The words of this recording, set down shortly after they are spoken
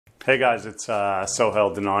Hey guys, it's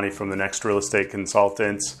Sohail Dhanani from the Next Real Estate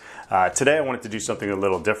Consultants. Today I wanted to do something a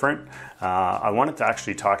little different. I wanted to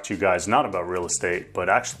actually talk to you guys not about real estate, but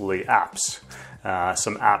actually apps.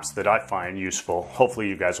 Some apps that I find useful. Hopefully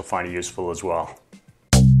you guys will find it useful as well.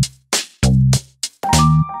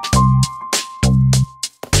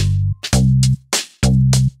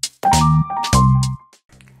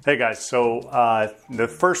 Hey guys, so the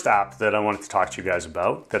first app that I wanted to talk to you guys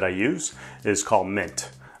about that I use is called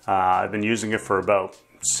Mint. I've been using it for about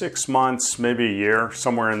 6 months, maybe a year,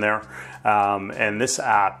 somewhere in there. And this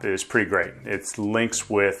app is pretty great. It links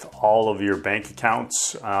with all of your bank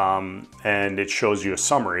accounts and it shows you a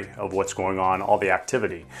summary of what's going on, all the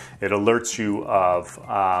activity. It alerts you of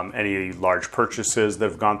any large purchases that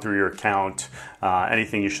have gone through your account,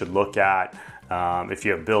 anything you should look at. If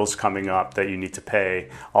you have bills coming up that you need to pay,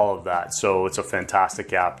 all of that. So it's a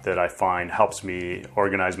fantastic app that I find helps me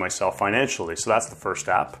organize myself financially. So that's the first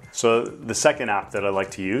app. So the second app that I like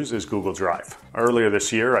to use is Google Drive. Earlier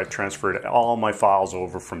this year, I transferred all my files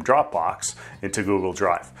over from Dropbox into Google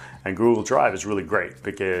Drive. And Google Drive is really great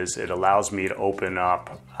because it allows me to open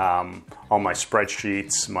up all my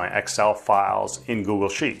spreadsheets, my Excel files in Google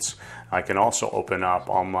Sheets. I can also open up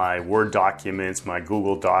all my Word documents, my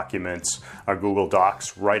Google documents, or Google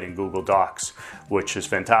Docs right in Google Docs, which is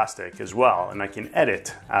fantastic as well. And I can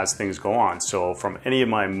edit as things go on. So from any of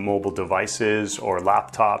my mobile devices or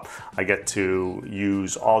laptop, I get to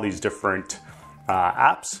use all these different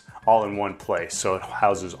apps all in one place. So it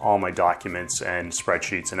houses all my documents and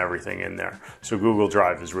spreadsheets and everything in there. So Google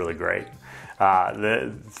Drive is really great.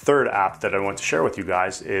 The third app that I want to share with you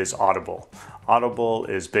guys is Audible. Audible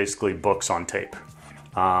is basically books on tape.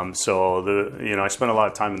 I spend a lot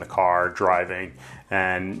of time in the car driving,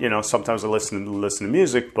 and sometimes I listen to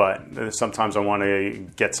music, but sometimes I want to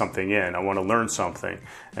get something in. I want to learn something,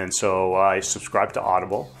 and so I subscribe to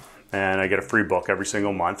Audible. And I get a free book every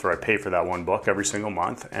single month, or I pay for that one book every single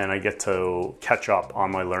month, and I get to catch up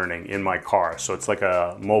on my learning in my car. So it's like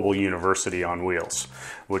a mobile university on wheels,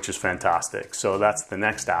 which is fantastic. So that's the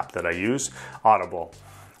next app that I use, Audible.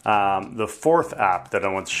 The fourth app that I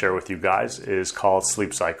want to share with you guys is called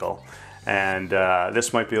Sleep Cycle. And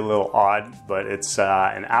this might be a little odd, but it's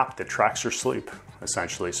an app that tracks your sleep,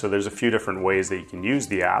 essentially. So there's a few different ways that you can use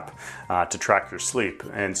the app to track your sleep.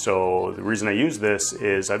 And so the reason I use this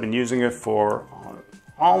is I've been using it for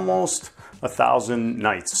almost 1,000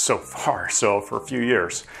 nights so far, so for a few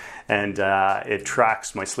years. And it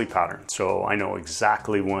tracks my sleep pattern. So I know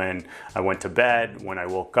exactly when I went to bed, when I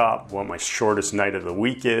woke up, what my shortest night of the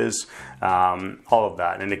week is, all of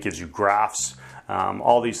that. And it gives you graphs,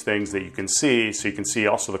 all these things that you can see, so you can see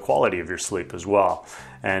also the quality of your sleep as well.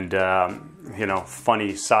 And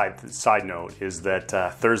funny side note is that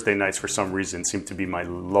Thursday nights for some reason seem to be my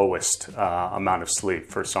lowest amount of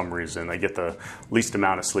sleep for some reason. I get the least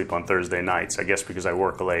amount of sleep on Thursday nights, I guess because I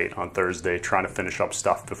work late on Thursday trying to finish up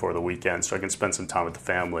stuff before the weekend so I can spend some time with the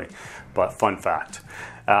family. But fun fact.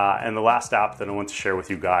 And the last app that I want to share with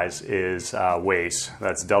you guys is Waze.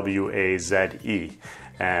 That's W-A-Z-E.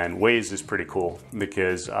 And Waze is pretty cool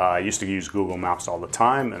because I used to use Google Maps all the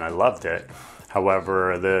time and I loved it.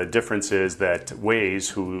 However, the difference is that Waze,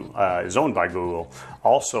 who is owned by Google,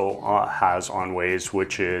 also has on Waze,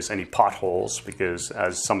 which is any potholes, because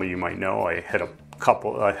as some of you might know, I hit a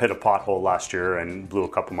pothole last year and blew a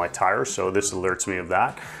couple of my tires, so this alerts me of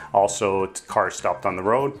that. Also, cars stopped on the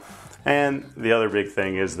road. And the other big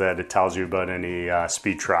thing is that it tells you about any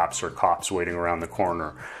speed traps or cops waiting around the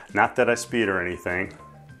corner. Not that I speed or anything.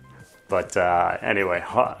 But anyway,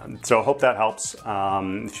 so hope that helps.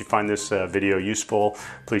 If you find this video useful,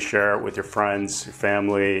 please share it with your friends, your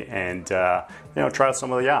family, and try out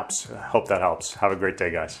some of the apps. Hope that helps. Have a great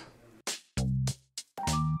day, guys.